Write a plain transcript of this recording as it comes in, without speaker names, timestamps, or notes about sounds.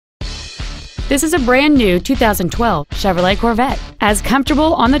This is a brand new 2012 Chevrolet Corvette, as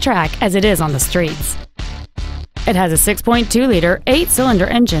comfortable on the track as it is on the streets. It has a 6.2-liter 8-cylinder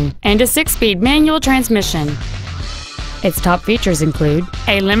engine and a 6-speed manual transmission. Its top features include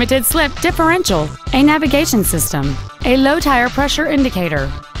a limited slip differential, a navigation system, a low tire pressure indicator,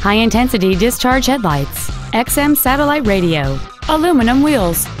 high-intensity discharge headlights, XM satellite radio, aluminum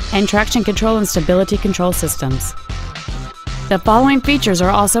wheels, and traction control and stability control systems. The following features are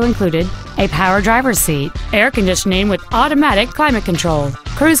also included: a power driver's seat, air conditioning with automatic climate control,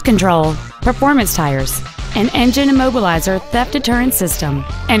 cruise control, performance tires, an engine immobilizer theft deterrent system,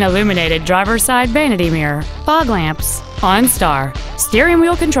 an illuminated driver's side vanity mirror, fog lamps, OnStar, steering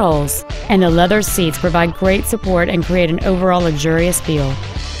wheel controls, and the leather seats provide great support and create an overall luxurious feel.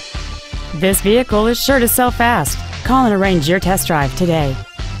 This vehicle is sure to sell fast. Call and arrange your test drive today.